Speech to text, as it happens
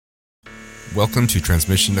Welcome to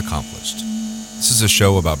Transmission Accomplished. This is a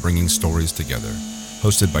show about bringing stories together,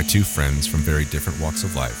 hosted by two friends from very different walks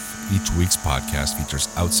of life. Each week's podcast features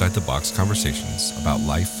outside-the-box conversations about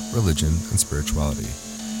life, religion, and spirituality.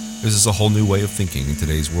 This is a whole new way of thinking in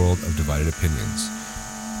today's world of divided opinions.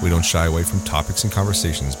 We don't shy away from topics and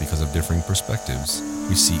conversations because of differing perspectives.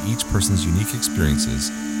 We see each person's unique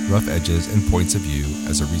experiences, rough edges, and points of view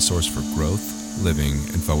as a resource for growth, living,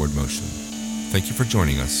 and forward motion. Thank you for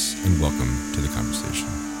joining us, and welcome to the conversation.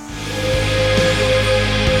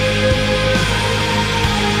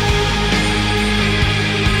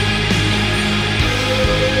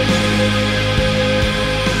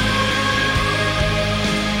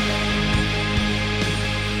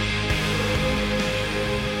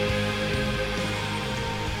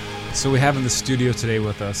 So we have in the studio today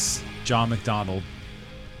with us Jon MacDonald,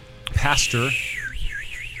 pastor,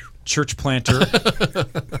 church planter,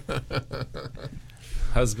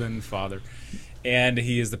 husband, father, and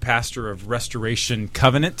he is the pastor of Restoration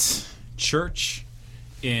Covenant Church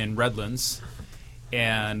in Redlands.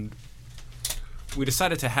 And we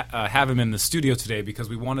decided to have him in the studio today because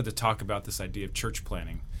we wanted to talk about this idea of church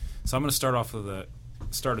planting. So I'm going to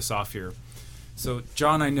start us off here. So,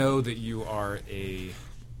 Jon, I know that you are a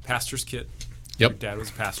pastor's kid. Yep. Your dad was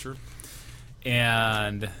a pastor.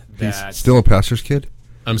 And that... He's still a pastor's kid?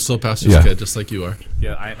 I'm still a pastor's kid, just like you are.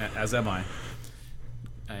 Yeah, as am I.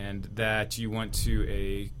 And that you went to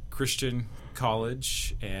a Christian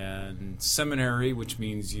college and seminary, which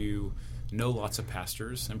means you know lots of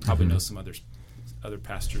pastors and probably know some other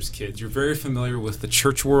pastors' kids. You're very familiar with the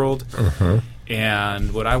church world.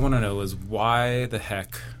 And what I want to know is why the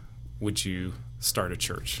heck would you start a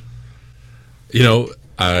church? You know,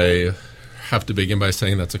 I have to begin by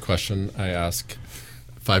saying that's a question I ask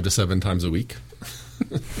 5 to 7 times a week.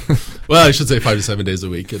 Well, I should say 5 to 7 days a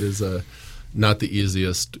week. It is not the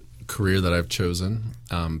easiest career that I've chosen.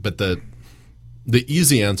 But the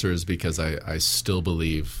easy answer is because I still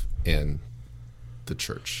believe in the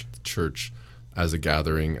church as a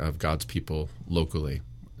gathering of God's people locally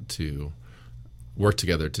to work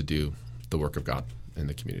together to do the work of God in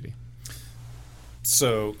the community.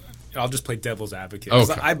 So I'll just play devil's advocate.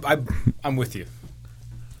 Okay. I'm with you.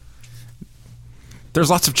 There's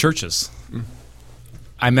lots of churches.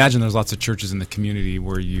 I imagine there's lots of churches in the community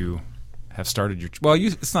where you have started your... Well,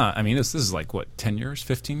 it's not... I mean, this is like, what, 10 years,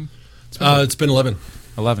 15? It's been 11.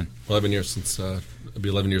 11. 11 years since... it'll be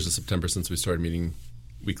 11 years in September since we started meeting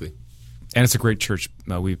weekly. And it's a great church.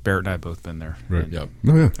 Barrett and I have both been there. Right. Yeah.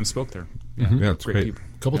 Oh, yeah. And spoke there. Yeah, it's great. people.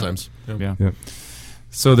 A couple times. Yeah. Yeah.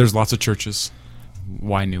 So there's lots of churches.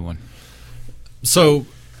 Why new one? So,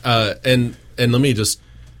 and let me just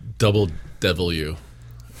double devil you.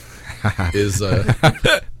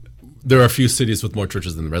 There are a few cities with more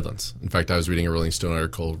churches than the Redlands. In fact, I was reading a Rolling Stone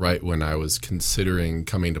article right when I was considering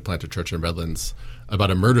coming to plant a church in Redlands about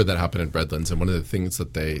a murder that happened in Redlands. And one of the things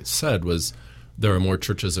that they said was there are more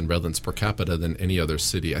churches in Redlands per capita than any other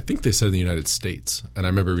city. I think they said in the United States. And I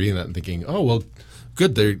remember reading that and thinking, oh, well,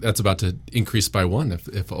 good. That's about to increase by 1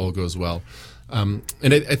 if all goes well. And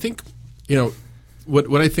I think, you know,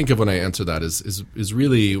 what I think of when I answer that is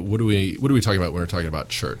really what are we talking about when we're talking about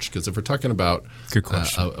church? Because if we're talking about good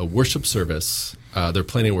question. A worship service, there are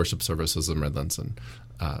plenty of worship services in Redlands, and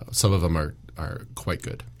some of them are quite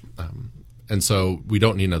good. And so we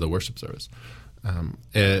don't need another worship service.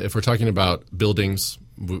 If we're talking about buildings,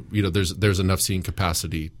 you know, there's enough seating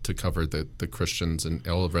capacity to cover the Christians in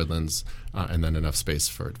all of Redlands, and then enough space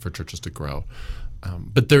for churches to grow.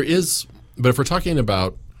 But if we're talking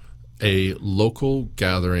about a local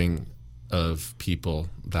gathering of people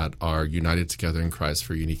that are united together in Christ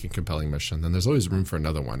for a unique and compelling mission, then there's always room for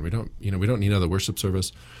another one. We don't need another worship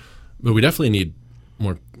service, but we definitely need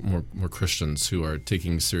more Christians who are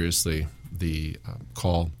taking seriously the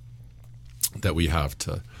call that we have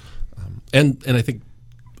to, and I think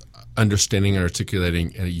understanding and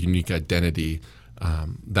articulating a unique identity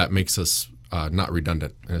that makes us not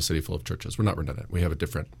redundant in a city full of churches. We're not redundant. We have a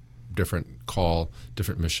different call,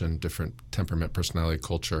 different mission, different temperament, personality,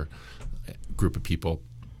 culture, group of people,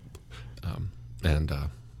 and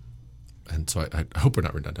so I hope we're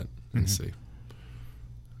not redundant in the city.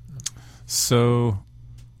 So,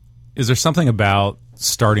 is there something about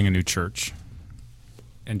starting a new church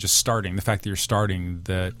and just starting, the fact that you're starting,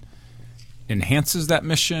 that enhances that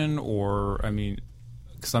mission, or I mean?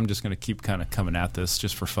 Because I'm just going to keep kind of coming at this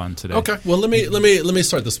just for fun today. Okay. Well, let me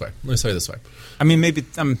start this way. I mean, maybe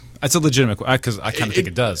it's a legitimate because I kind of think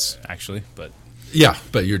it does actually, but yeah,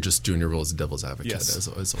 but you're just doing your role as a devil's advocate. Yes.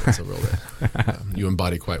 as a role that you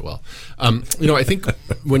embody quite well. You know, I think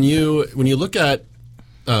when you look at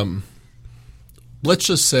let's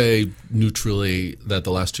just say neutrally that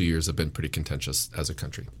the last 2 years have been pretty contentious as a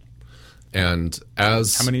country. And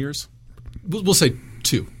as How many years? We'll say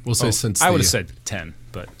 2. We'll say since I would have said 10,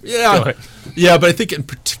 but go yeah, ahead. yeah. But I think in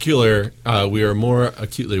particular we are more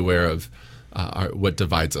acutely aware of what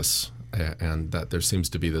divides us, and that there seems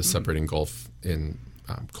to be this separating gulf in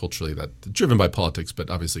culturally that driven by politics, but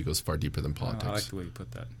obviously goes far deeper than politics. I like the way you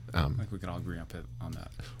put that. I think we can all agree on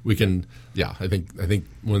that. We can, yeah. I think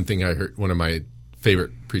one thing I heard, one of my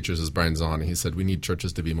favorite preachers is Brian Zahn. He said we need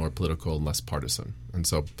churches to be more political and less partisan. And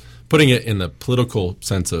so, putting it in the political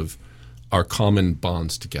sense of our common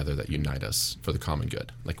bonds together that unite us for the common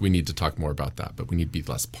good. Like we need to talk more about that, but we need to be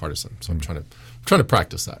less partisan. So I'm trying to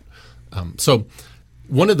practice that. So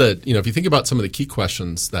one of the, if you think about some of the key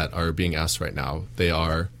questions that are being asked right now, they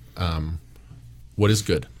are, what is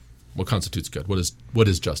good? What constitutes good? What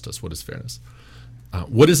is justice? What is fairness?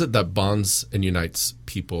 What is it that bonds and unites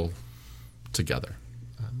people together?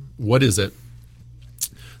 What is it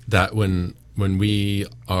that when we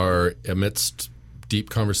are amidst deep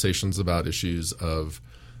conversations about issues of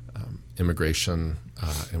immigration,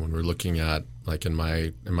 and when we're looking at, like in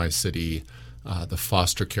my city, the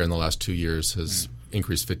foster care in the last 2 years has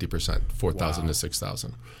increased 50%, 4,000 to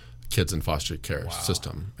 6,000 kids in foster care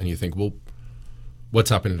system, and you think, well, what's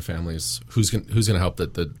happening to families? Who's going to help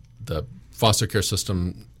that the foster care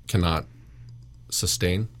system cannot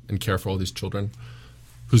sustain and care for all these children?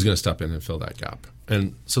 Who's going to step in and fill that gap?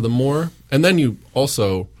 And so and then you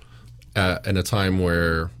also, in a time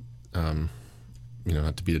where,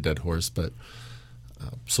 not to beat a dead horse, but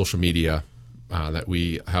social media, that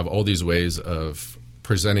we have all these ways of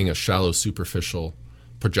presenting a shallow, superficial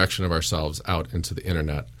projection of ourselves out into the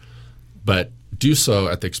internet, but do so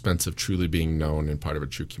at the expense of truly being known and part of a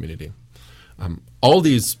true community. All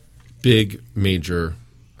these big, major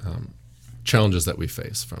challenges that we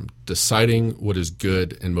face, from deciding what is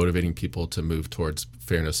good and motivating people to move towards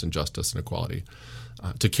fairness and justice and equality,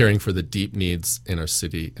 to caring for the deep needs in our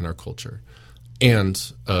city and our culture,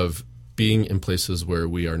 and of being in places where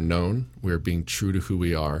we are known, we are being true to who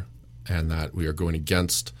we are, and that we are going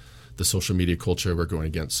against the social media culture. We're going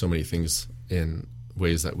against so many things in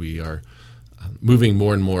ways that we are moving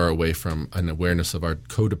more and more away from an awareness of our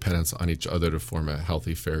codependence on each other to form a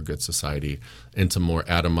healthy, fair, good society, into more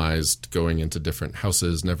atomized, going into different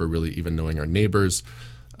houses, never really even knowing our neighbors.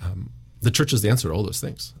 The church is the answer to all those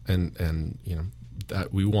things, and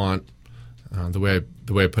that we want. The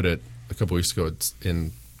way I put it a couple weeks ago, it's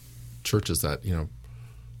in churches that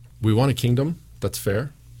we want a kingdom that's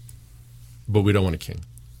fair, but we don't want a king.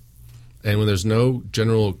 And when there's no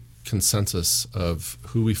general consensus of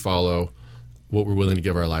who we follow, what we're willing to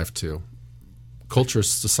give our life to, culture,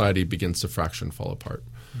 society begins to fracture and fall apart.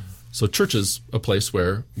 So church is a place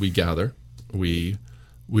where we gather, we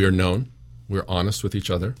are known, we're honest with each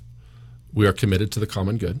other, we are committed to the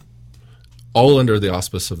common good, all under the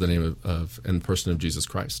auspice of the name of and person of Jesus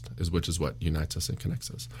Christ, which is what unites us and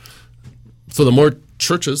connects us. So the more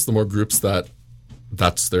churches, the more groups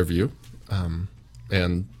that's their view,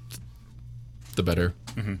 and the better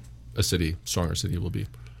a city, stronger city will be.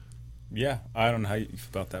 Yeah, I don't know how you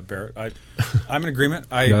feel about that, Barrett. I'm in agreement.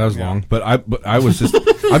 That was long, but I was just,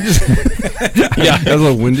 I'm just, yeah, that was a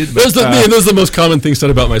little winded. Those are the most common things said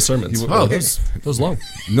about my sermons. Wow, that was long.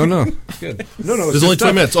 No, good. No, there's only 2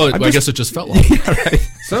 minutes. Oh, I guess it just felt long. Yeah, right.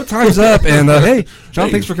 So time's up, and hey, John,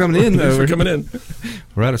 thanks for coming in. Thanks for coming in.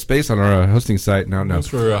 We're out of space on our hosting site now. Thanks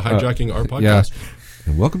for hijacking our podcast. Yeah.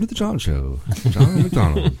 And welcome to the Jon Show, Jon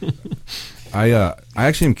MacDonald. I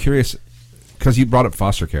actually am curious, because you brought up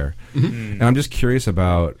foster care, and I'm just curious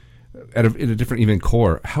about, in a different even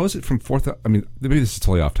core, how is it from 4,000? I mean, maybe this is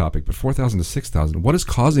totally off topic, but 4,000 to 6,000. What was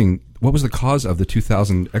the cause of the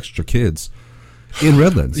 2,000 extra kids in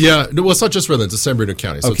Redlands? Yeah, well, it's not just Redlands; it's San Bernardino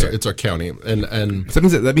County, so it's our county, and so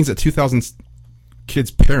that means that 2,000 kids'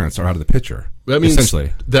 parents are out of the picture.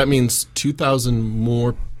 Essentially, that means 2,000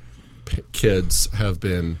 more kids have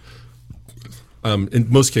been, in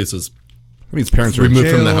most cases, I mean, parents are removed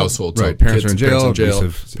in jail, from the household. Right, So parents are in jail.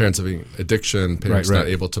 Parents having addiction. Parents not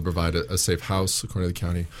able to provide a safe house, according to the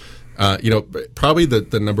county. Probably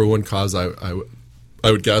the number one cause I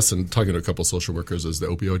would guess, and talking to a couple of social workers, is the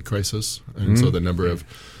opioid crisis. And so the number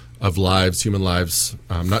of lives, human lives,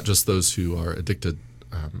 not just those who are addicted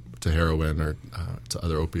to heroin or to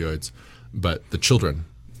other opioids, but the children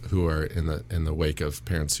who are in the wake of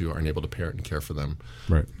parents who aren't able to parent and care for them.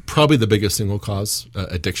 Right. Probably the biggest single cause,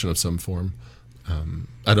 addiction of some form.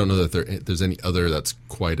 I don't know that there's any other that's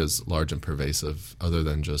quite as large and pervasive, other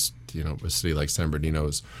than just a city like San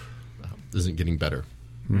Bernardino's isn't getting better.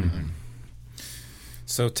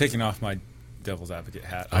 So taking off my devil's advocate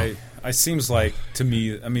hat. I seems like to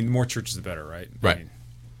me, I mean, more churches the better, right? Right. I mean,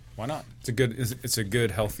 why not? It's a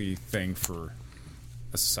good healthy thing for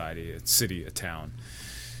a society, a city, a town.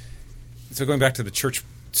 So going back to the church,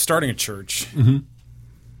 starting a church,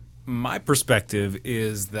 my perspective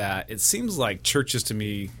is that it seems like churches to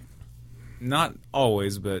me, not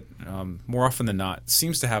always, but more often than not,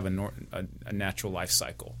 seems to have a natural life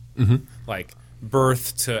cycle. Like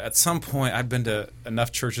birth to, at some point, I've been to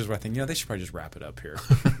enough churches where I think, they should probably just wrap it up here.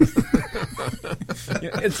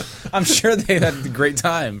 I'm sure they had a great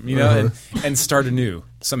time, and start anew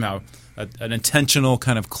somehow. An intentional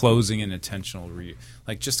kind of closing and intentional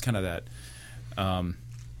like just kind of that.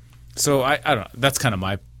 So I don't know. That's kind of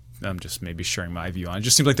I'm just maybe sharing my view on it. It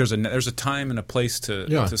just seems like there's a time and a place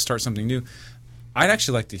to start something new. I'd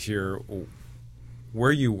actually like to hear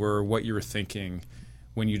where you were, what you were thinking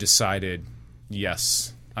when you decided,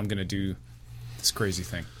 yes, I'm going to do this crazy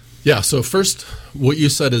thing. Yeah. So first, what you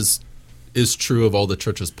said is true of all the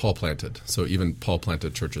churches Paul planted. So even Paul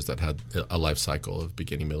planted churches that had a life cycle of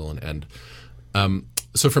beginning, middle, and end.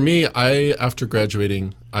 So for me, after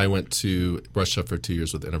graduating, I went to Russia for 2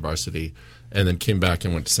 years with InterVarsity, and then came back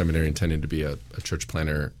and went to seminary intending to be a church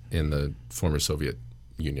planner in the former Soviet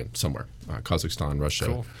Union somewhere, Kazakhstan, Russia.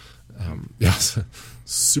 Cool. Yes,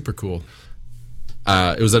 super cool.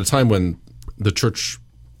 It was at a time when the church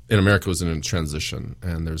in America was in a transition,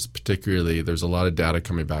 and there's a lot of data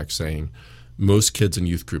coming back saying most kids in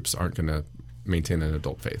youth groups aren't going to maintain an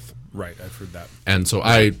adult faith. Right, I've heard that. And so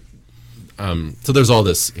so there's all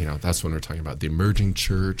this, that's when we're talking about the emerging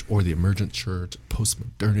church or the emergent church,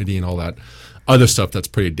 post-modernity and all that other stuff that's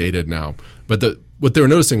pretty dated now. But what they were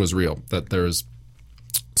noticing was real, that there's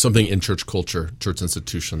something in church culture, church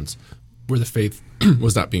institutions, where the faith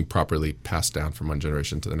was not being properly passed down from one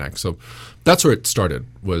generation to the next. So that's where it started,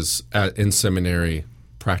 was in seminary,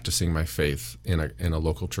 practicing my faith in a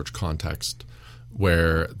local church context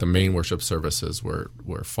where the main worship services were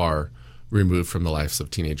far removed from the lives of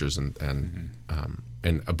teenagers and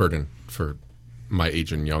a burden for my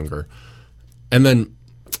age and younger. And then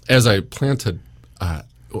as I planted,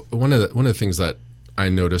 one of the things that I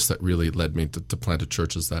noticed that really led me to plant a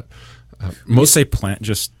church is that most say plant,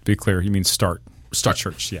 just to be clear, you mean start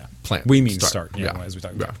church, yeah. Plant. We mean start as we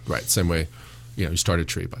talk about. Yeah, right. Same way, you start a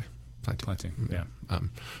tree by planting. Yeah.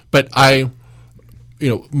 But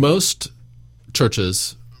most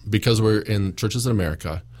churches, because we're in churches in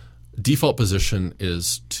America, default position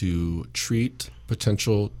is to treat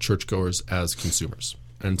potential churchgoers as consumers.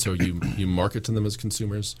 And so you market to them as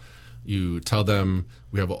consumers. You tell them,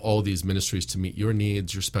 we have all these ministries to meet your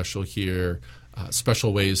needs. You're special here.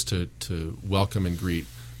 Special ways to welcome and greet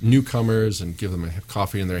newcomers and give them a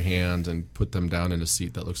coffee in their hand and put them down in a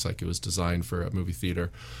seat that looks like it was designed for a movie theater.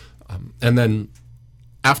 And then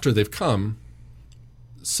after they've come,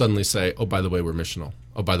 suddenly say, oh, by the way, we're missional.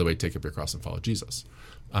 Oh, by the way, take up your cross and follow Jesus.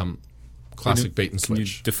 Classic bait and switch. Can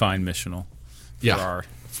you define missional?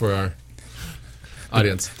 For our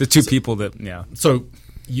audience. The two people that, So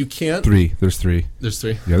you can't... There's three. There's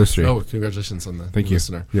three? Yeah, there's three. Oh, congratulations on the Thank you.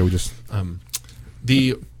 listener. Yeah, we just...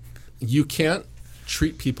 You can't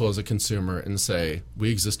treat people as a consumer and say, we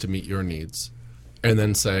exist to meet your needs, and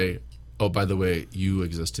then say, oh, by the way, you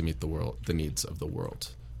exist to meet the needs of the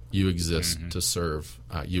world. You exist to serve.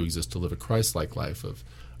 You exist to live a Christ-like life of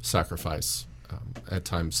sacrifice, at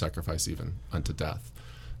times sacrifice even unto death.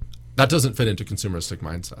 That doesn't fit into consumeristic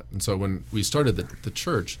mindset. And so when we started the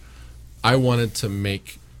church, I wanted to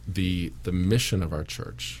make the mission of our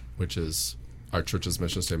church, which is our church's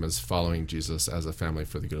mission statement, is following Jesus as a family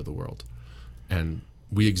for the good of the world. And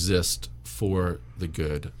we exist for the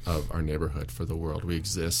good of our neighborhood, for the world. We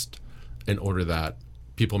exist in order that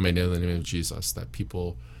people may know the name of Jesus, that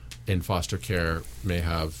people in foster care may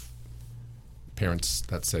have parents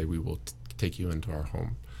that say, we will take you into our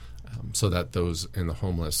home, so that those in the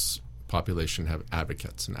homeless population have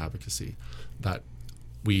advocates and advocacy. That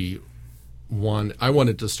I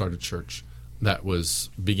wanted to start a church that was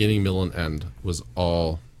beginning, middle, and end was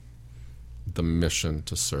all the mission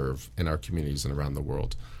to serve in our communities and around the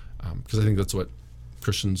world, because I think that's what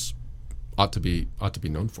Christians ought to be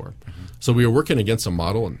known for. So we were working against a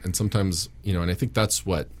model, and sometimes, and I think that's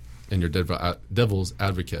what, in your devil's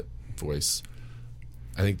advocate voice,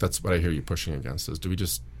 I think that's what I hear you pushing against, is do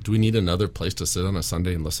we need another place to sit on a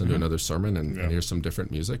Sunday and listen to another sermon and hear some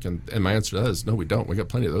different music? And my answer to that is no, we don't. We got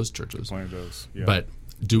plenty of those churches. Plenty of those, yeah. But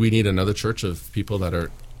do we need another church of people that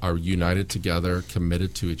are united together,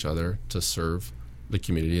 committed to each other to serve the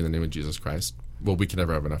community in the name of Jesus Christ? Well, we can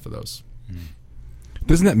never have enough of those.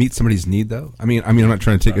 Doesn't that meet somebody's need, though? I mean, I'm not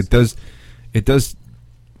trying to take it. Does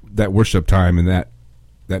that worship time and that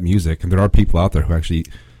that music, and there are people out there who actually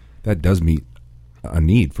that does meet a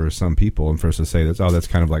need for some people, and for us to say that's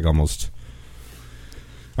kind of like almost.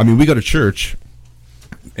 I mean, we go to church,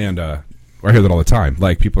 and I hear that all the time.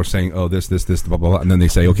 Like people are saying, "Oh, this, blah blah blah," and then they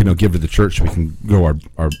say, "Okay, no, give to the church so we can grow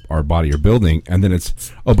our body or building." And then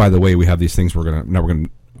it's, "Oh, by the way, we have these things. We're gonna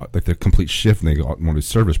like the complete shift, and they go out and want to do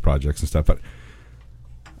service projects and stuff." But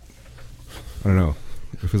I don't know.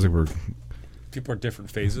 It feels like we're people are different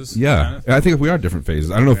phases. Yeah, I think we are different phases.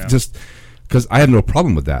 I don't know if just because I have no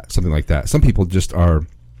problem with that, something like that. Some people just are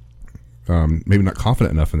maybe not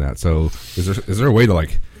confident enough in that. So is there a way to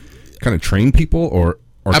like kind of train people or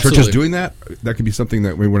churches doing that? That could be something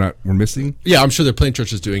that we're missing. Yeah, I'm sure there are plenty of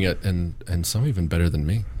churches doing it, and some even better than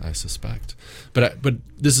me, I suspect. But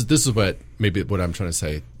this is what I'm trying to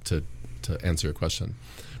say to answer your question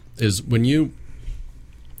is when you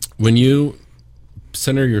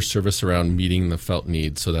center your service around meeting the felt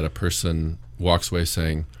need so that a person walks away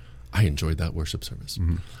saying, I enjoyed that worship service.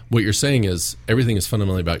 Mm-hmm. What you're saying is everything is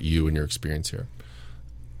fundamentally about you and your experience here.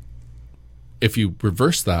 If you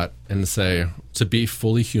reverse that and say to be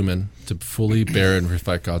fully human, to fully bear and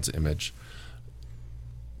reflect God's image,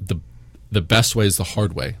 the best way is the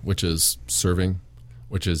hard way, which is serving,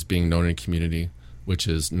 which is being known in a community, which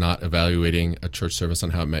is not evaluating a church service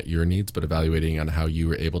on how it met your needs, but evaluating on how you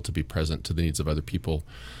were able to be present to the needs of other people.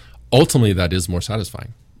 Ultimately, that is more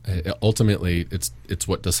satisfying. Ultimately, it's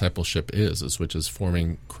what discipleship is which is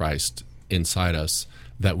forming Christ inside us,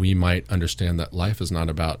 that we might understand that life is not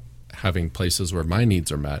about having places where my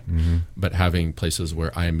needs are met, mm-hmm. but having places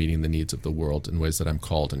where I am meeting the needs of the world in ways that I'm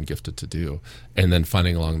called and gifted to do. And then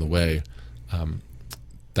finding along the way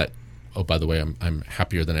that, oh, by the way, I'm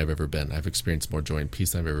happier than I've ever been. I've experienced more joy and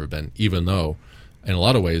peace than I've ever been, even though in a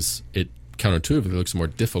lot of ways it counterintuitively looks more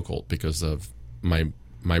difficult because of my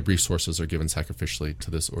resources are given sacrificially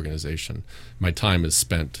to this organization. My time is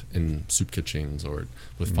spent in soup kitchens or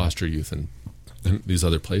with mm-hmm. foster youth and these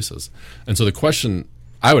other places. And so the question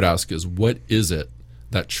I would ask is, what is it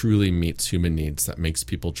that truly meets human needs, that makes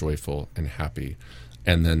people joyful and happy?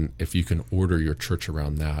 And then if you can order your church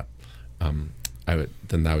around that, I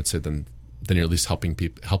would say then you're at least helping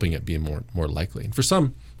it be more likely. And for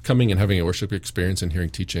some, coming and having a worship experience and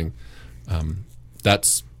hearing teaching,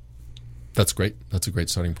 that's great. That's a great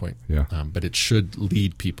starting point. Yeah. But it should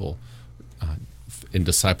lead people in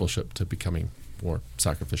discipleship to becoming more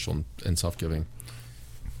sacrificial and self-giving.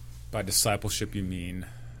 By discipleship, you mean?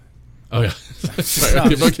 Oh yeah. Sorry,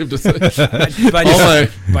 I keep to say.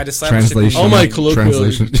 By discipleship, all my colloquial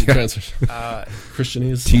translation,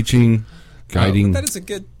 Christianese, teaching, guiding. That is a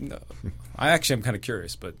good. No, I actually am kind of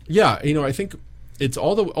curious, but yeah, I think it's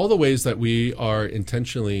all the ways that we are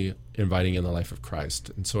intentionally inviting in the life of Christ.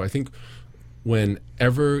 And so I think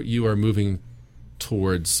whenever you are moving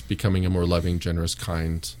towards becoming a more loving, generous,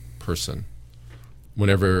 kind person,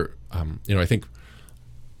 whenever I think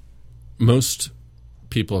most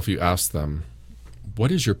people, if you ask them,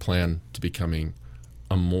 what is your plan to becoming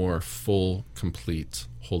a more full, complete,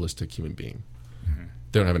 holistic human being? Mm-hmm.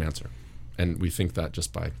 They don't have an answer. And we think that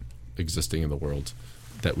just by existing in the world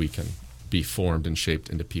that we can be formed and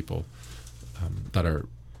shaped into people that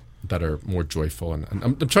are more joyful. And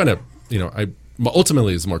I'm trying to,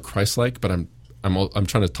 ultimately is more Christ-like, but I'm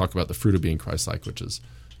trying to talk about the fruit of being Christ-like, which is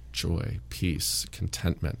joy, peace,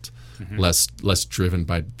 contentment, mm-hmm. less driven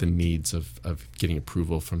by the needs of getting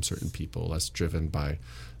approval from certain people, less driven by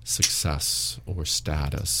success or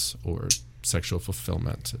status or sexual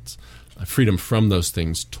fulfillment. It's freedom from those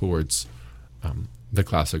things towards the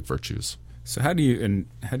classic virtues. So how do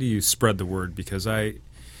you spread the word? Because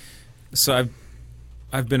I've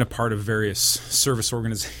been a part of various service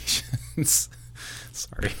organizations.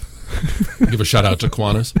 Sorry. Give a shout out to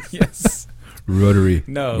Kiwanis. Yes. Rotary.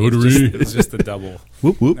 No, Rotary. It was just the double.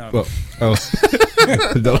 Whoop whoop. No. Oh.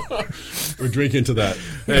 We're drinking to that.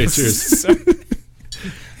 Hey, cheers.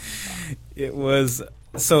 It was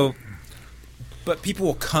so, but people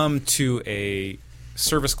will come to a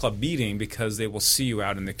service club meeting because they will see you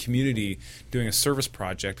out in the community doing a service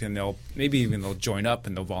project, and they'll join up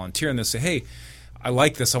and they'll volunteer, and they'll say, hey, I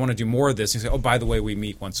like this, I want to do more of this. And you say, oh, by the way, we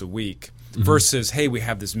meet once a week. Mm-hmm. Versus, hey, we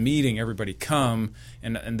have this meeting, everybody come,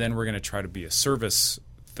 and then we're going to try to be a service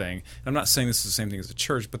thing. And I'm not saying this is the same thing as a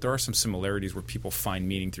church, but there are some similarities where people find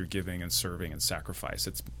meaning through giving and serving and sacrifice.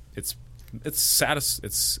 It's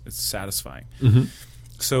satisfying. Mm-hmm.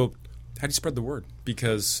 So how do you spread the word?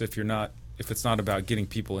 Because if it's not about getting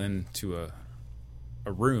people into a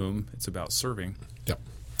room, it's about serving. Yeah.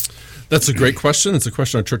 That's a great question. It's a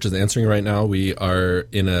question our church is answering right now. We are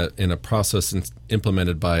in a process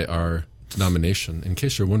implemented by our denomination. In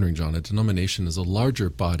case you're wondering, John, a denomination is a larger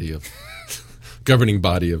body of governing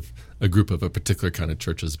body of a group of a particular kind of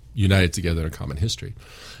churches united together in a common history.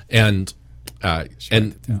 And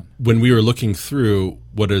when we were looking through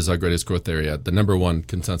what is our greatest growth area, the number one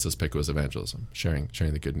consensus pick was evangelism, sharing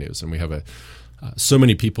the good news. And we have so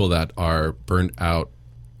many people that are burnt out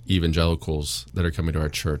evangelicals that are coming to our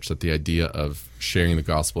church, that the idea of sharing the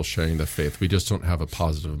gospel, sharing the faith, we just don't have a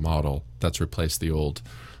positive model that's replaced the old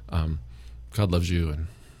God loves you and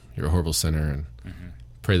you're a horrible sinner and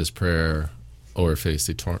pray this prayer or face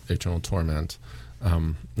eternal torment.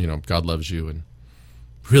 God loves you and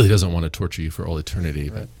really doesn't want to torture you for all eternity,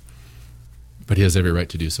 Right. but he has every right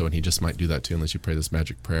to do so, and he just might do that too unless you pray this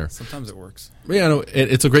magic prayer. Sometimes it works. But yeah, no,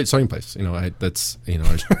 it's a great starting place.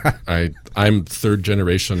 I'm third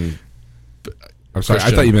generation. I'm sorry.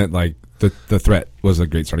 Christian. I thought you meant like the threat was a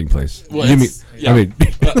great starting place. Well, you mean? yeah. I mean,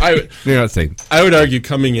 I you're not saying. I would argue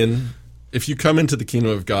if you come into the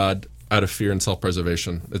kingdom of God out of fear and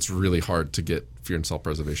self-preservation, it's really hard to get fear and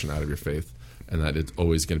self-preservation out of your faith, and that it's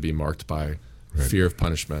always going to be marked by fear of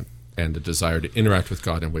punishment and a desire to interact with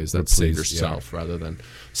God in ways that save yourself rather than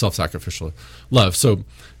self-sacrificial love. So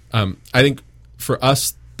I think for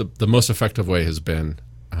us, the most effective way has been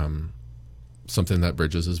something that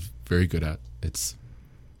Bridges is very good at. It's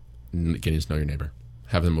getting to know your neighbor,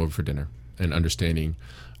 having them over for dinner, and understanding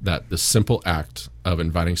that the simple act of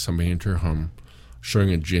inviting somebody into your home,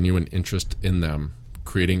 showing a genuine interest in them,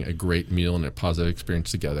 creating a great meal and a positive experience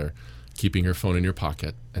together, keeping your phone in your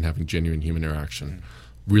pocket, and having genuine human interaction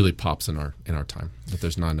really pops in our time. That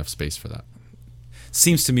there's not enough space for that.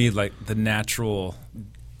 Seems to me like the natural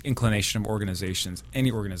inclination of organizations,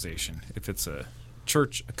 any organization, if it's a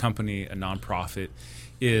church, a company, a nonprofit,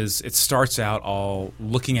 is it starts out all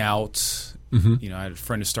looking out. I had a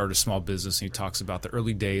friend who started a small business, and he talks about the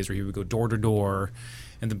early days where he would go door to door,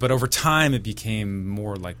 but over time it became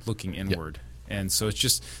more like looking inward. And so it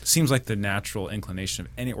just seems like the natural inclination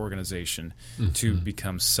of any organization to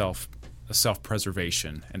become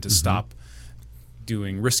self-preservation and to stop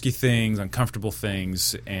doing risky things, uncomfortable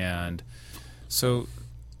things. And so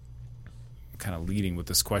I'm kind of leading with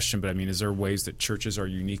this question, but I mean, is there ways that churches are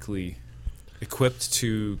uniquely equipped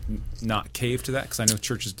to not cave to that? Because I know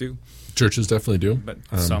churches do. Churches definitely do. But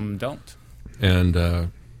some don't. And, I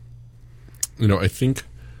think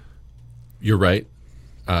you're right.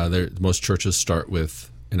 Most churches start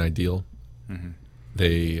with an ideal.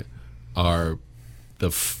 They are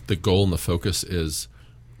the goal and the focus is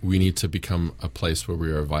we need to become a place where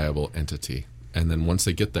we are a viable entity. And then once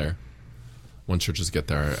churches get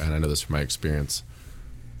there, and I know this from my experience,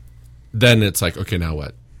 then it's like, okay, now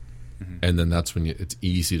what? And then that's when it's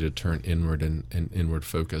easy to turn inward and inward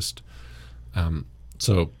focused.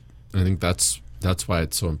 So I think that's why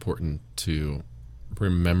it's so important to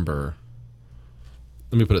remember.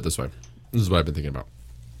 Let me put it this way. This is what I've been thinking about.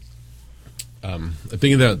 I'm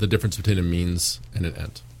thinking about the difference between a means and an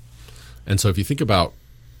end. And so if you think about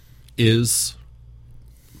let's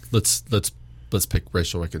pick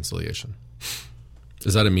racial reconciliation.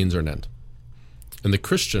 Is that a means or an end? And the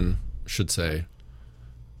Christian should say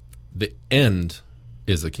the end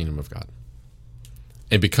is the kingdom of God.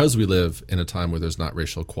 And because we live in a time where there's not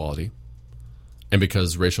racial equality, and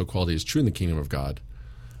because racial equality is true in the kingdom of God,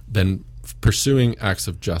 then pursuing acts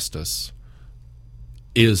of justice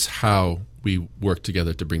is how we work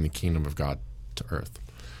together to bring the kingdom of God to earth.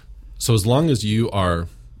 So as long as you are,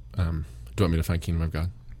 do you want me to find kingdom of God?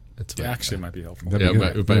 Actually, it might be helpful.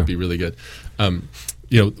 It might be really good. When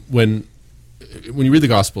you read the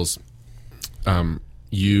Gospels,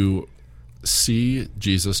 you see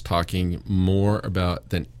Jesus talking more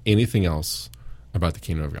than anything else about the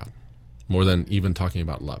kingdom of God, more than even talking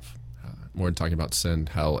about love, more than talking about sin,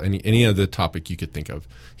 hell, any other topic you could think of.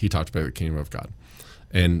 He talked about the kingdom of God.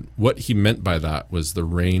 And what he meant by that was the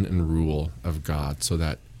reign and rule of God, so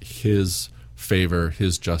that his favor,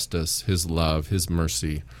 his justice, his love, his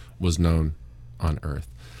mercy was known on earth.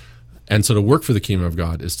 And so to work for the kingdom of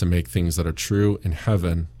God is to make things that are true in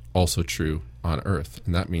heaven also true on earth.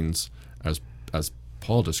 And that means, as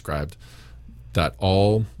Paul described, that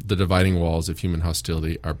all the dividing walls of human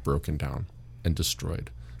hostility are broken down and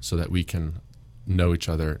destroyed so that we can know each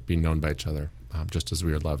other, be known by each other, just as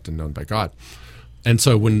we are loved and known by God. And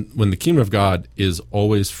so when the kingdom of God is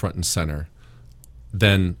always front and center,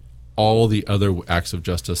 then all the other acts of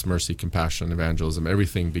justice, mercy, compassion, evangelism,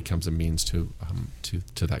 everything becomes a means to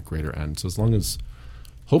that greater end. So as long as,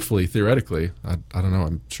 hopefully, theoretically, I don't know,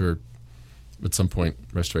 I'm sure at some point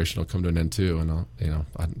restoration will come to an end too, and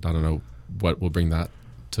I don't know what will bring that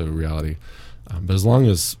to reality. But as long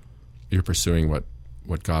as you're pursuing what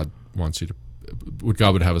God wants you to, what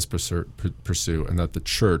God would have us pursue, and that the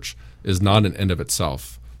church is not an end of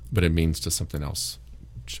itself, but it means to something else,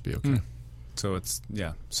 it should be okay. So it's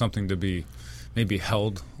something to be maybe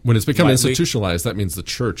held. When it's become lightly. institutionalized, that means the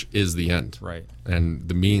church is the end. Right. And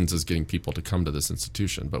the means is getting people to come to this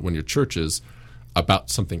institution. But when your church is about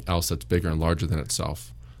something else that's bigger and larger than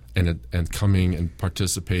itself, and coming and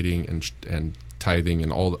participating and tithing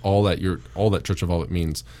and all that church involvement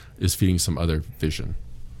means is feeding some other vision.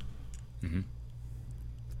 Mm-hmm. Yeah,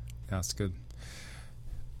 that's good.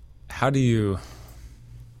 How do you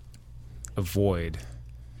avoid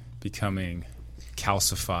becoming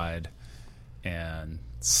calcified and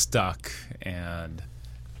stuck? And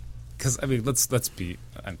because let's be,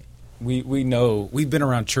 we know we've been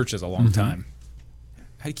around churches a long time.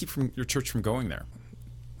 How do you keep your church from going there?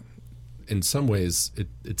 In some ways,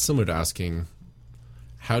 it's similar to asking,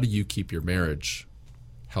 how do you keep your marriage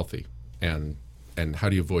healthy, and how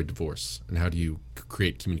do you avoid divorce, and how do you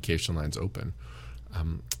create communication lines open?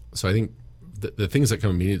 So I think the things that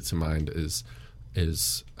come immediately to mind is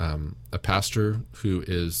a pastor who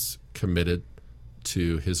is committed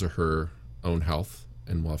to his or her own health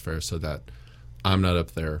and welfare, so that I'm not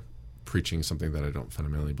up there preaching something that I don't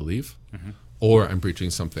fundamentally believe, or I'm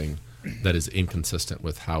preaching something that is inconsistent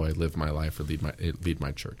with how I live my life or lead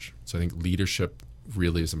my church. So I think leadership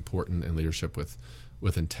really is important, and leadership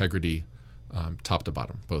with integrity, top to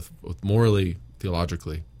bottom, both morally,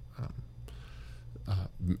 theologically,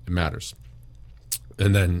 matters.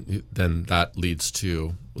 And then that leads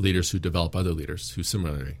to leaders who develop other leaders who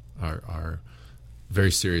similarly are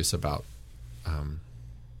very serious about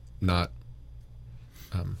not.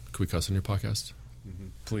 Can we cuss on your podcast?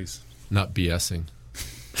 Please. Not BSing.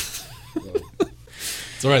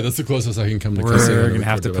 It's all right. That's the closest I can come to. We're going to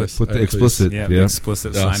have to put the explicit. The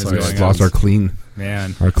explicit sign is sorry. going Lost on.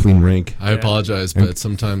 our clean rank. I apologize, but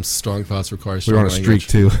sometimes strong thoughts require strong We're on a streak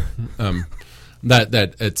too.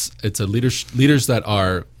 That it's a leaders that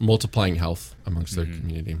are multiplying health amongst their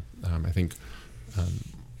community. I think,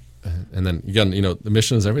 and then again, the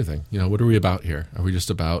mission is everything. What are we about here? Are we just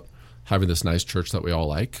about having this nice church that we all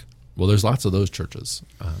like? Well, there's lots of those churches.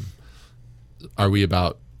 Are we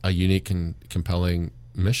about a unique and compelling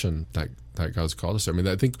mission that God's called us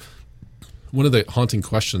to? I think one of the haunting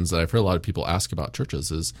questions that I've heard a lot of people ask about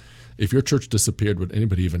churches is, if your church disappeared, would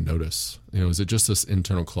anybody even notice? Is it just this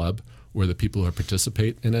internal club where the people who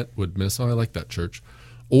participate in it would miss, I like that church?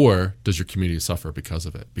 Or does your community suffer because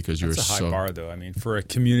of it? Because That's a high bar, though. For a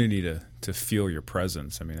community to feel your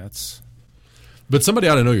presence, that's... But somebody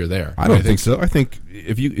ought to know you're there. I don't think so. I think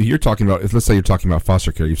if you're talking about, let's say you're talking about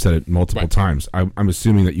foster care, you've said it multiple times. I'm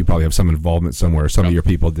assuming that you probably have some involvement somewhere. Some of your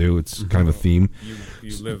people do. It's kind of a theme.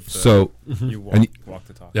 You live. You walk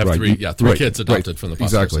the talk. You have three kids adopted from the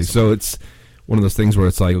foster exactly. system. So it's one of those things where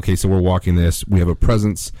it's like, okay, so we're walking this. We have a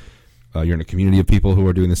presence. You're in a community of people who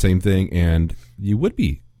are doing the same thing, and you would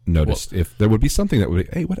be noticed if there would be something that would.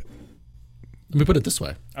 Hey, what? Let me put it this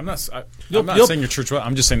way. I'm not saying your church well.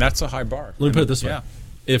 I'm just saying that's a high bar. Let me put it this way. Yeah.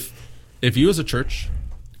 If you as a church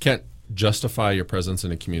can't justify your presence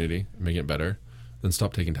in a community and make it better, then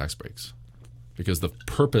stop taking tax breaks. Because the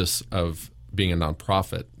purpose of being a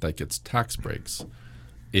nonprofit that gets tax breaks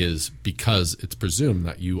is because it's presumed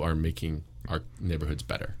that you are making our neighborhoods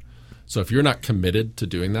better. So if you're not committed to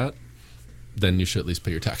doing that, then you should at least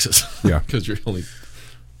pay your taxes. Yeah. Because you're only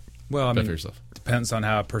for yourself. Depends on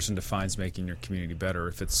how a person defines making your community better.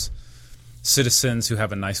 If it's citizens who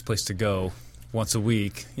have a nice place to go once a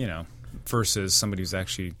week, versus somebody who's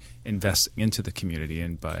actually investing into the community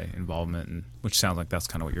and by involvement, and which sounds like that's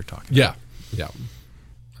kind of what you're talking about. Yeah.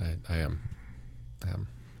 I am.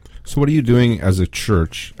 So what are you doing as a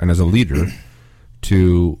church and as a leader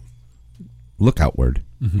to look outward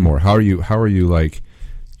more? How are you like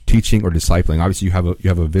teaching or discipling? Obviously you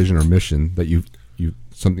have a vision or mission that you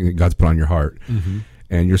something that God's put on your heart,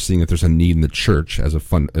 and you're seeing that there's a need in the church as a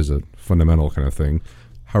fundamental kind of thing.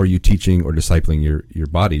 How are you teaching or discipling your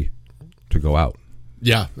body to go out?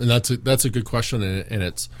 Yeah, and that's a good question, and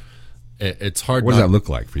it's hard. What does that look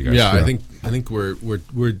like for you guys? Yeah, I think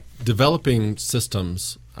we're developing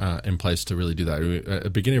systems in place to really do that. At the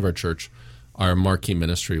beginning of our church, our marquee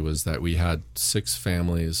ministry was that we had 7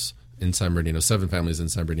 families in San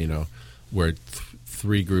Bernardino, where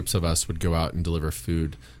 3 groups of us would go out and deliver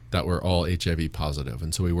food that were all HIV positive.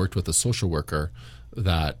 And so we worked with a social worker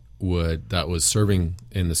that was serving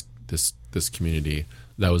in this community,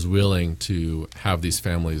 that was willing to have these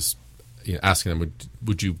families, asking them,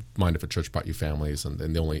 would you mind if a church brought you families? And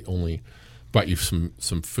then they only brought you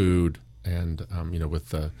some food, and with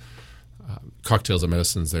the cocktails and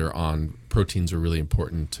medicines they're on, proteins are really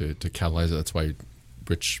important to catalyze it. That's why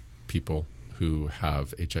rich people who are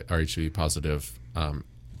HIV positive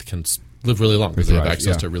can live really long because they have Right,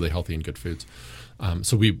 access yeah. to really healthy and good foods.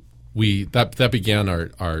 So that began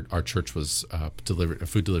our church was a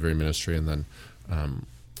food delivery ministry, and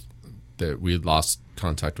then we lost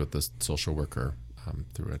contact with the social worker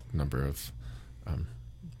through a number of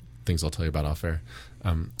things I'll tell you about off air.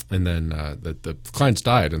 And then the clients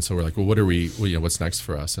died, and so we're like, well, what's next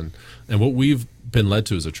for us? And what we've been led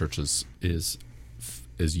to as a church is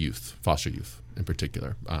youth, foster youth in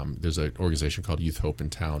particular. There's an organization called Youth Hope in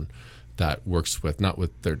town that works with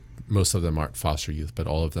most of them aren't foster youth, but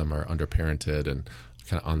all of them are underparented and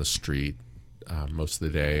kind of on the street most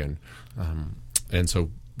of the day. And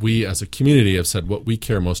so we as a community have said what we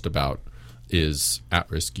care most about is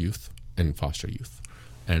at-risk youth and foster youth.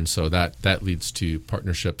 And so that leads to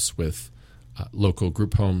partnerships with local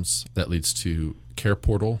group homes. That leads to Care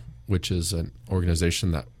Portal, which is an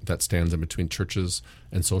organization that stands in between churches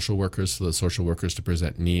and social workers, so the social workers to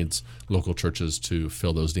present needs, local churches to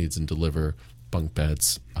fill those needs and deliver bunk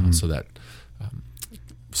beds, so that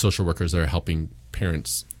social workers are helping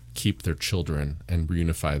parents keep their children and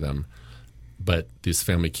reunify them. But this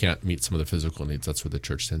family can't meet some of the physical needs. That's where the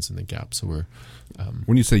church stands in the gap. So we're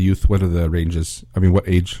When you say youth, what are the ranges? I mean, what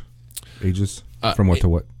ages? From what to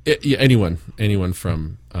what? Anyone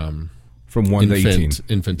from 1 to 18.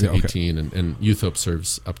 Infant to Yeah, okay. 18, and Youth Hope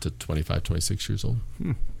serves up to 25, 26 years old.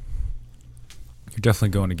 You're definitely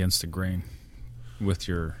going against the grain with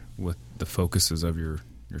the focuses of your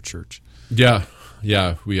church. Yeah,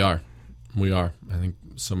 we are. I think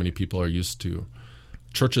so many people are used to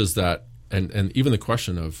churches that, and even the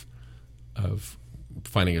question of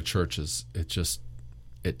finding a church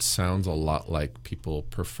it sounds a lot like people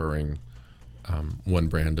preferring one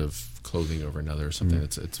brand of clothing over another or something.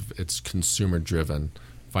 It's consumer driven,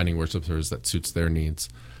 finding worship service that suits their needs.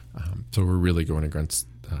 So we're really going against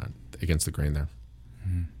the grain there.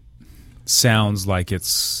 Sounds like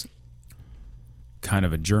it's kind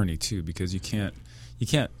of a journey too, because you can't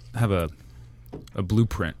have a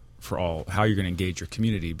blueprint for how you're going to engage your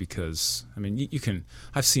community, because I mean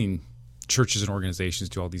I've seen churches and organizations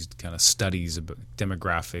do all these kind of studies about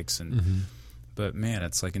demographics but man,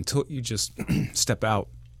 it's like until you just step out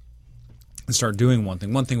and start doing one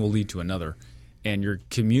thing will lead to another, and your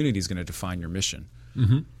community is going to define your mission.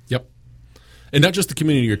 Yep. And not just the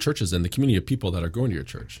community your church is in, the community of people that are going to your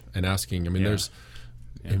church and asking. I mean,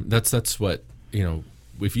 that's what,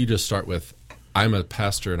 if you just start with, I'm a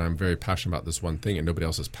pastor and I'm very passionate about this one thing, and nobody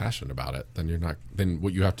else is passionate about it, then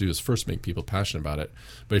what you have to do is first make people passionate about it.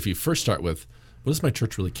 But if you first start with, what does my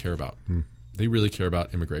church really care about? They really care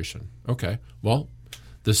about immigration. Okay, well,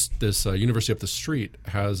 this university up the street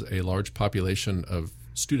has a large population of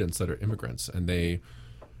students that are immigrants, and they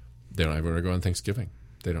don't have anywhere to go on Thanksgiving.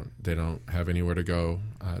 They don't have anywhere to go.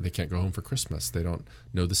 They can't go home for Christmas. They don't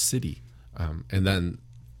know the city. And then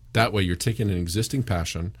that way you're taking an existing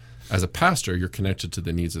passion. As a pastor, you're connected to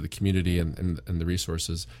the needs of the community and the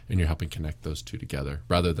resources, and you're helping connect those two together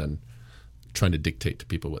rather than trying to dictate to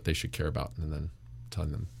people what they should care about and then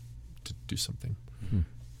telling them to do something.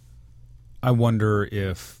 I wonder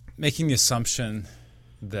if making the assumption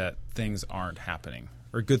that things aren't happening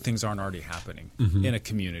or good things aren't already happening in a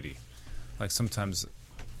community. Like sometimes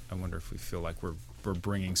I wonder if we feel like we're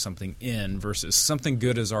bringing something in versus something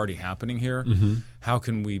good is already happening here. How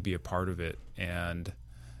can we be a part of it and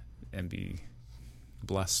be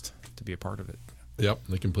blessed to be a part of it? Yep,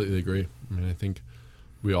 I completely agree. I mean, I think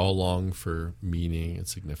we all long for meaning and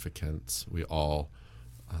significance. We all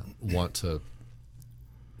want to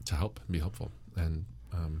help and be helpful, and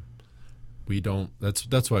we don't.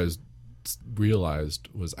 That's why I realized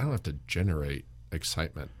I don't have to generate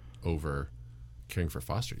excitement over caring for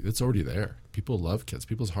foster youth. It's already there. People love kids.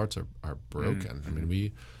 People's hearts are broken. I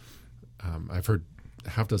mean, I've heard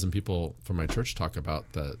half dozen people from my church talk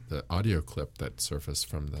about the audio clip that surfaced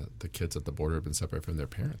from the kids at the border have been separated from their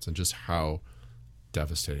parents, and just how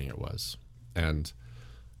devastating it was. And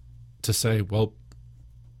to say, well,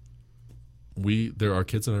 there are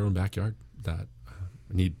kids in our own backyard that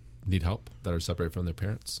need help, that are separated from their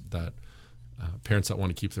parents, that parents that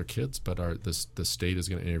want to keep their kids, but the state is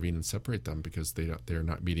going to intervene and separate them because they're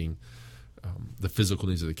not meeting the physical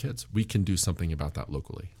needs of the kids. We can do something about that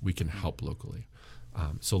locally. We can help locally.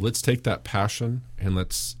 So let's take that passion and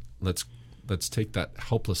let's take that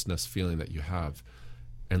helplessness feeling that you have,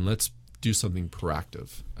 and let's do something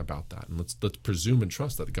proactive about that. And let's presume and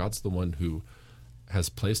trust that God's the one who has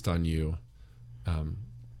placed on you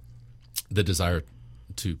the desire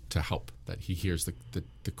to help, that He hears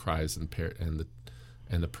the cries and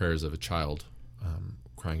the prayers of a child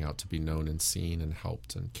crying out to be known and seen and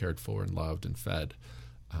helped and cared for and loved and fed.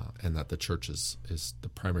 and that the church is the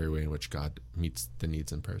primary way in which God meets the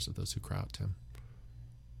needs and prayers of those who cry out to him.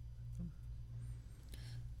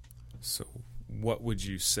 So what would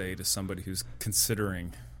you say to somebody who's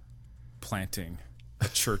considering planting a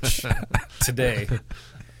church today?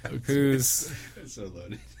 Who's so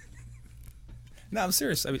loaded. No, I'm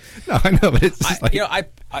serious. I mean, No, I know, but it's just like,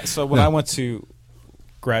 so when I went to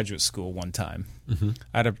graduate school one time,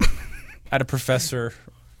 I had a professor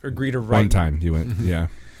agree to write one time you went, yeah.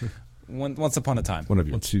 Once upon a time. One of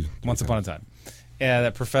you. Once upon a time. And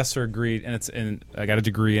that professor agreed, and I got a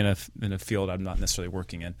degree in a field I'm not necessarily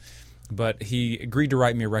working in, but he agreed to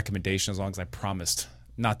write me a recommendation as long as I promised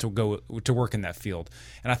not to go to work in that field.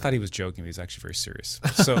 And I thought he was joking, but he's actually very serious.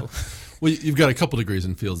 So, well, you've got a couple degrees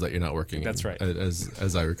in fields that you're not working in. That's right.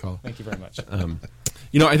 As I recall. Thank you very much.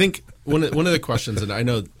 I think one of the questions, and I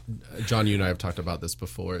know, John, you and I have talked about this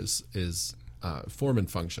before, is form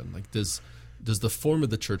and function. Like, does the form of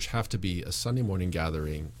the church have to be a Sunday morning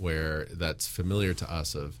gathering where that's familiar to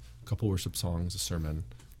us, of a couple worship songs, a sermon,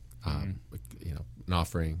 an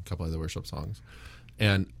offering, a couple other worship songs?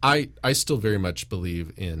 And I still very much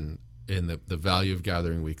believe in the value of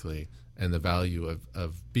gathering weekly and the value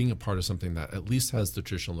of being a part of something that at least has the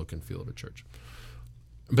traditional look and feel of a church.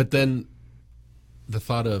 But then the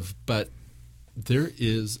thought of, but there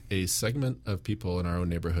is a segment of people in our own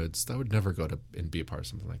neighborhoods that would never go to and be a part of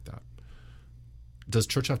something like that. Does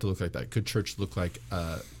church have to look like that? Could church look like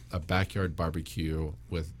a backyard barbecue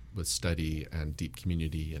with study and deep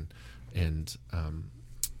community, and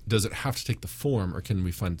does it have to take the form, or can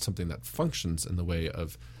we find something that functions in the way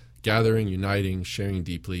of gathering, uniting, sharing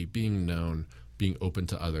deeply, being known, being open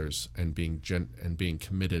to others, and being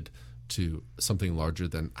committed to something larger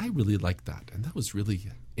than, I really like that, and that was really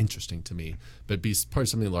interesting to me, but be part of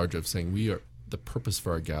something larger, of saying the purpose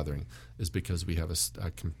for our gathering is because we have a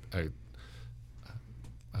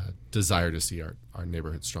desire to see our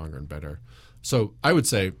neighborhood stronger and better. So I would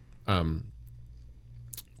say,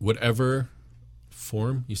 whatever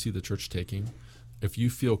form you see the church taking, if you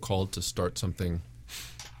feel called to start something,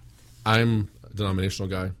 I'm a denominational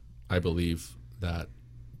guy. I believe that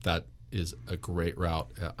is a great route.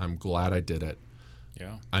 I'm glad I did it.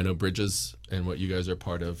 Yeah. I know Bridges and what you guys are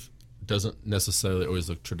part of doesn't necessarily always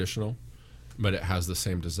look traditional, but it has the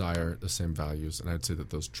same desire, the same values, and I'd say that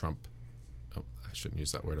those trump. Oh, I shouldn't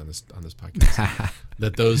use that word on this podcast.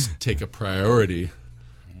 That those take a priority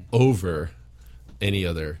over any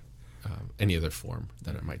other form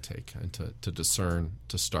that it might take, and to discern,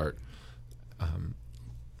 to start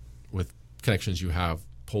with connections you have,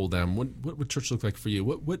 pull them. What would church look like for you?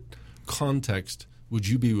 What context would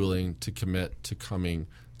you be willing to commit to coming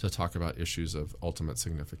to talk about issues of ultimate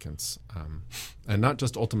significance, and not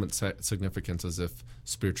just ultimate significance as if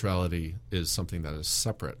spirituality is something that is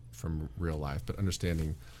separate from real life, but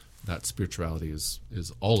understanding that spirituality is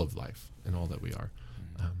all of life and all that we are,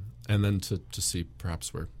 and then to see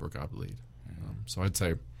perhaps where God would lead. So I'd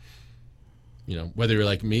say, whether you're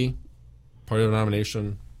like me, part of a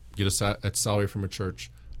denomination, get a salary from a church,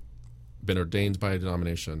 been ordained by a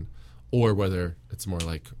denomination, or whether it's more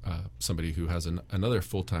like somebody who has another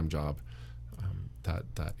full-time job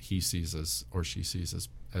that he sees as, or she sees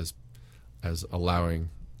as allowing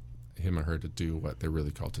him or her to do what they're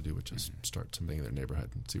really called to do, which is start something in their neighborhood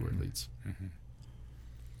and see where it leads.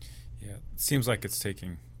 Yeah, it seems like it's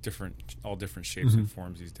taking all different shapes and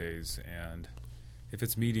forms these days, and if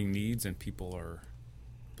it's meeting needs and people are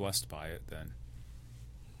blessed by it, then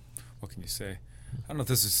what can you say? I don't know if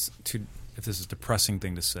this is a depressing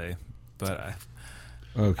thing to say, but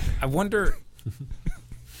I wonder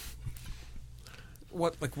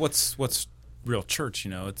what's real church,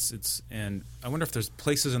 it's and I wonder if there's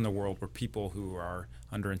places in the world where people who are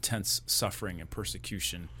under intense suffering and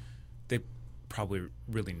persecution, they probably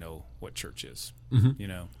really know what church is,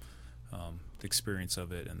 the experience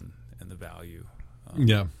of it and the value.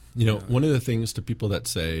 One of the things to people that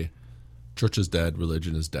say church is dead,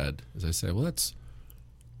 religion is dead, is I say, well, that's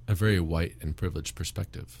a very white and privileged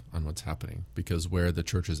perspective on what's happening, because where the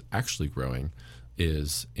church is actually growing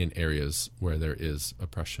is in areas where there is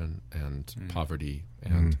oppression and poverty,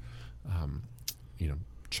 and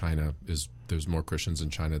China there's more Christians in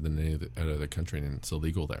China than any other country, and it's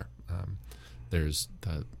illegal there. There's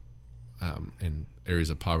in areas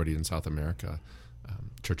of poverty in South America,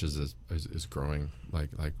 churches is growing like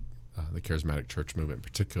the charismatic church movement in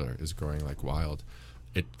particular is growing like wild.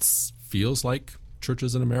 It feels like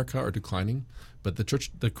churches in America are declining, but the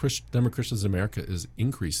number of Christians in America is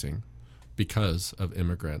increasing because of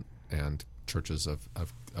immigrant and churches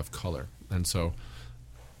of color. And so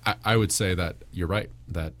I would say that you're right,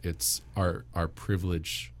 that it's our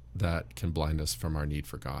privilege that can blind us from our need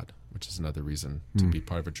for God, which is another reason to be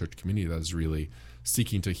part of a church community that is really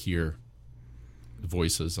seeking to hear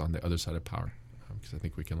voices on the other side of power, because I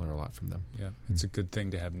think we can learn a lot from them. Yeah, it's a good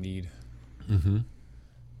thing to have need Mm-hmm.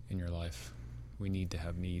 in your life. We need to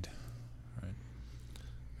have need, right?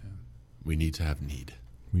 We need to have need.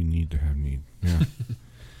 We need to have need. Yeah.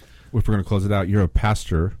 If we're going to close it out, you're a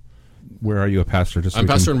pastor. Where are you a pastor? Just so I'm we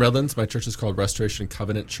can- pastor in Redlands. My church is called Restoration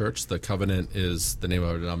Covenant Church. The Covenant is the name of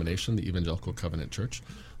our denomination, the Evangelical Covenant Church.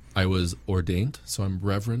 I was ordained, so I'm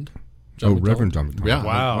Reverend Jon MacDonald. Reverend Jon MacDonald. Yeah.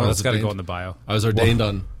 Wow, I was that's got to go ordained. in the bio. I was ordained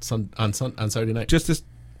on Saturday night. Just this.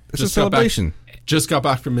 It's Just a got back- celebration. Just got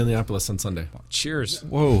back from Minneapolis on Sunday. Cheers.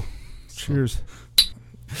 Whoa. Cheers.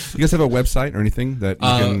 You guys have a website or anything that you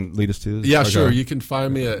can lead us to? Yeah, Like sure. a- You can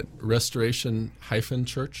find me at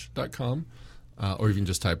restoration-church.com, or you can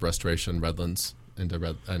just type Restoration Redlands into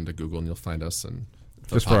Google, and you'll find us. And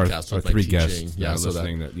the just for our podcast with my three teaching. guests Yeah, so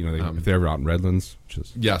listening that, that, if they're ever out in Redlands, which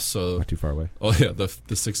is so not too far away. oh yeah,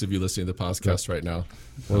 the six of you listening to the podcast right now.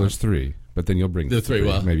 Well, there's three, but then you'll bring The three,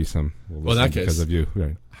 well- maybe some. Will well, in listen that because case- of you,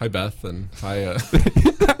 right? Hi Beth, and hi.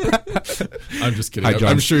 I'm just kidding. Hi, John.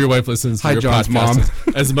 I'm sure your wife listens to Hi, your John's podcast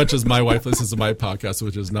mom. as much as my wife listens to my podcast,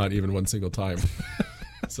 which is not even one single time.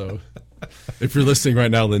 So, if you're listening right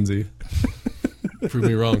now, Lindsay, prove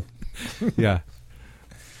me wrong. Yeah.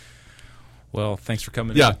 Well, thanks for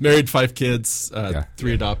coming. Yeah, married, 5 kids, Yeah.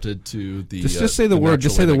 3 adopted to the. Just say the word.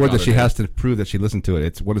 Just say natural the way word that God she ordained. has to prove that she listened to it.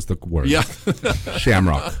 It's what is the word? Yeah,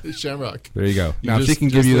 Shamrock. Shamrock. There you go. You Now, if she just- can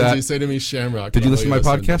give just you Lindsay, that. say to me, Shamrock. Did you and I'll listen to my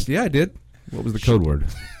know you podcast? Yeah, I did. What was the code word?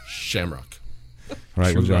 Shamrock. All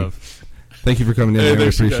right, True well, John, love. thank you for coming in. Hey, man. We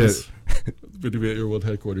thanks, you appreciate guys. it. Good to be at your world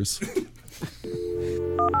headquarters.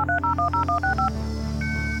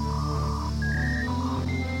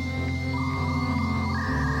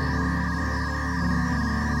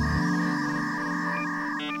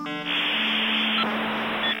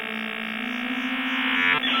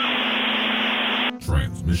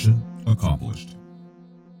 Transmission accomplished.